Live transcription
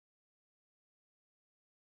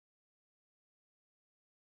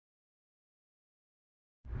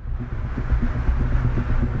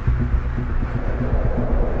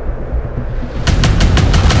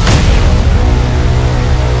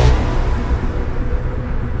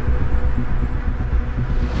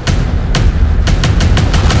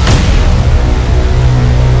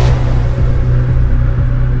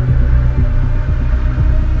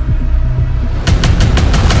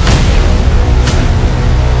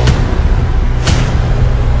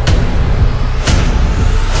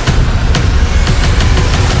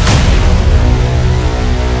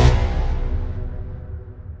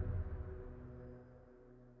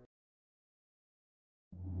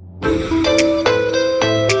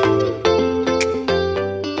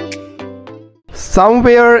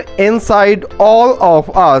somewhere inside all of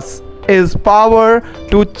us is power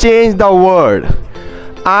to change the world.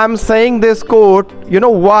 I'm saying this quote, you know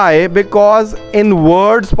why? Because in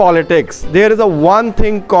words politics, there is a one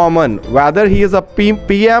thing common, whether he is a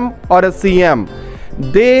PM or a CM.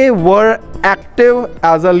 They were active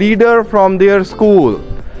as a leader from their school.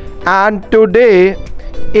 And today,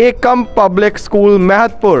 Ekam Public School,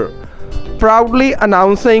 Mahatpur, proudly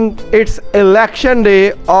announcing its election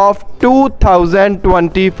day of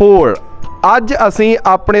 2024. ਅੱਜ ਅਸੀਂ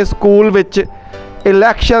ਆਪਣੇ school ਵਿੱਚ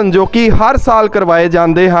election ਜੋ ਕਿ ਹਰ ਸਾਲ ਕਰਵਾਏ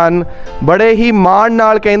ਜਾਂਦੇ ਹਨ ਬੜੇ ਹੀ ਮਾਣ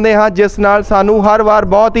ਨਾਲ ਕਹਿੰਦੇ ਹਾਂ, ਜਿਸ ਨਾਲ ਸਾਨੂੰ ਹਰ ਵਾਰ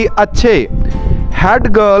ਬਹੁਤ ਹੀ ਅੱਛੇ ਹੈਡ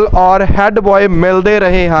ਗਰਲ ਔਰ ਹੈਡ ਬॉय ਮਿਲਦੇ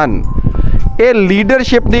ਰਹੇ ਹਨ। ਇਹ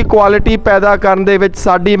ਲੀਡਰਸ਼ਿਪ ਦੀ ਕੁਆਲਿਟੀ ਪੈਦਾ ਕਰਨ ਦੇ ਵਿੱਚ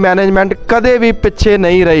ਸਾਡੀ ਮੈਨੇਜਮੈਂਟ ਕਦੇ ਵੀ ਪਿੱਛੇ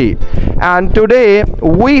ਨਹੀਂ ਰਹੀ। And today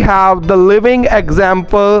we have the living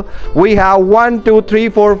example. We have 1 2 3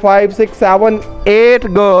 4 5 6 7 8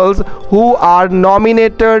 girls who are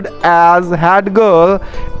nominated as head girl,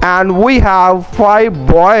 and we have 5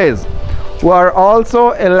 boys who are also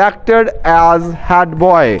elected as head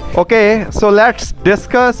boy. Okay, so let's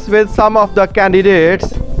discuss with some of the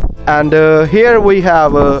candidates. And here we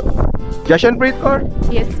have Jashanpreet Kaur.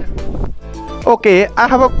 Yes, sir. Okay, I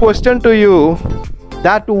have a question to you,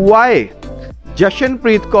 that why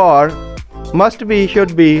Jashanpreet Kaur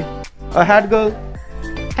should be a head girl?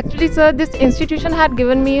 Actually, sir, this institution had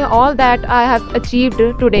given me all that I have achieved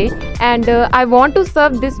today, and I want to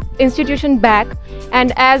serve this institution back.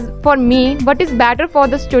 And as for me, what is better for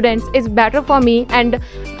the students is better for me, and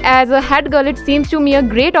as a head girl, it seems to me a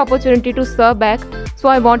great opportunity to serve back. So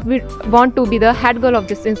I want to be the head girl of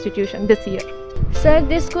this institution this year. Sir,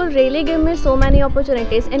 this school really gave me so many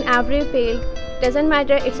opportunities in every field. Doesn't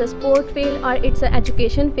matter it's a sport field or it's an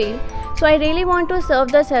education field. So I really want to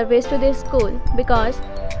serve the service to this school, because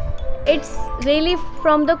it's really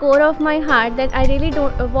from the core of my heart that I really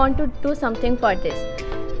don't want to do something for this.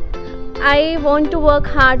 I want to work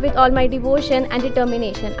hard with all my devotion and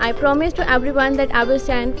determination. I promise to everyone that I will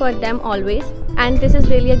stand for them always, and this is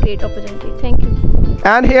really a great opportunity. Thank you.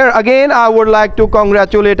 And here again I would like to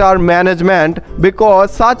congratulate our management,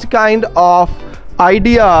 because such kind of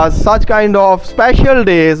ideas, such kind of special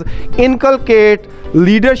days inculcate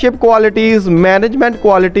leadership qualities, management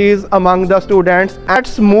qualities among the students.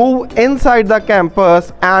 Let's move inside the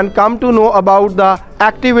campus and come to know about the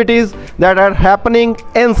activities that are happening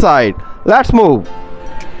inside. Let's move.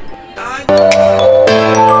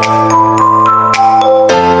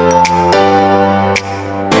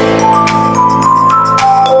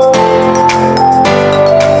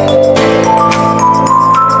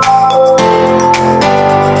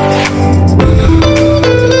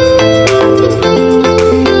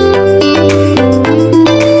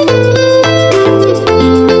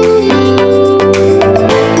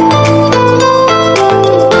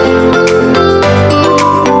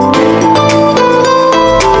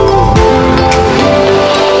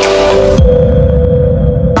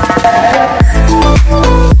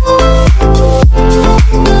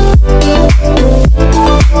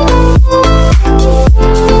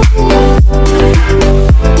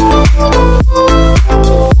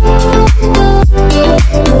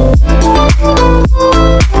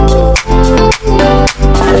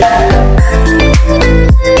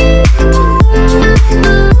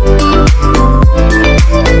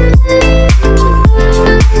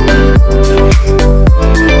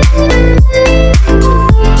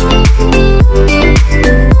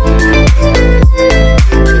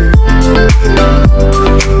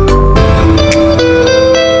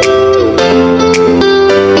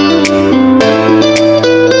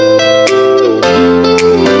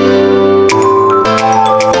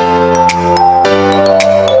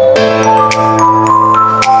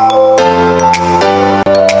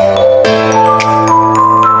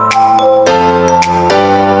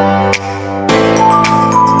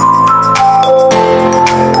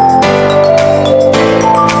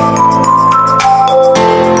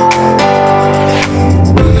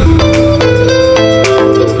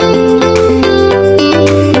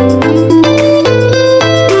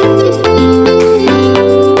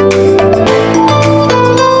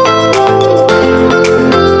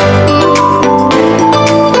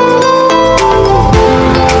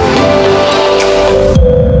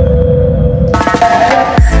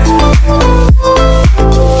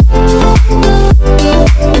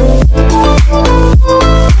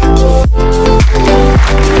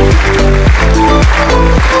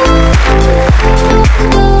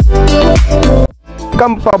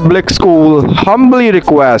 Ekam Public School humbly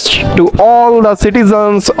requests to all the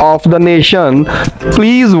citizens of the nation,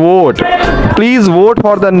 please vote. Please vote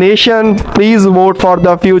for the nation, please vote for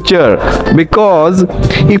the future, because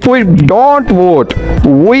if we don't vote,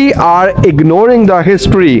 we are ignoring the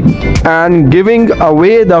history and giving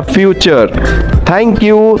away the future. Thank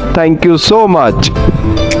you so much.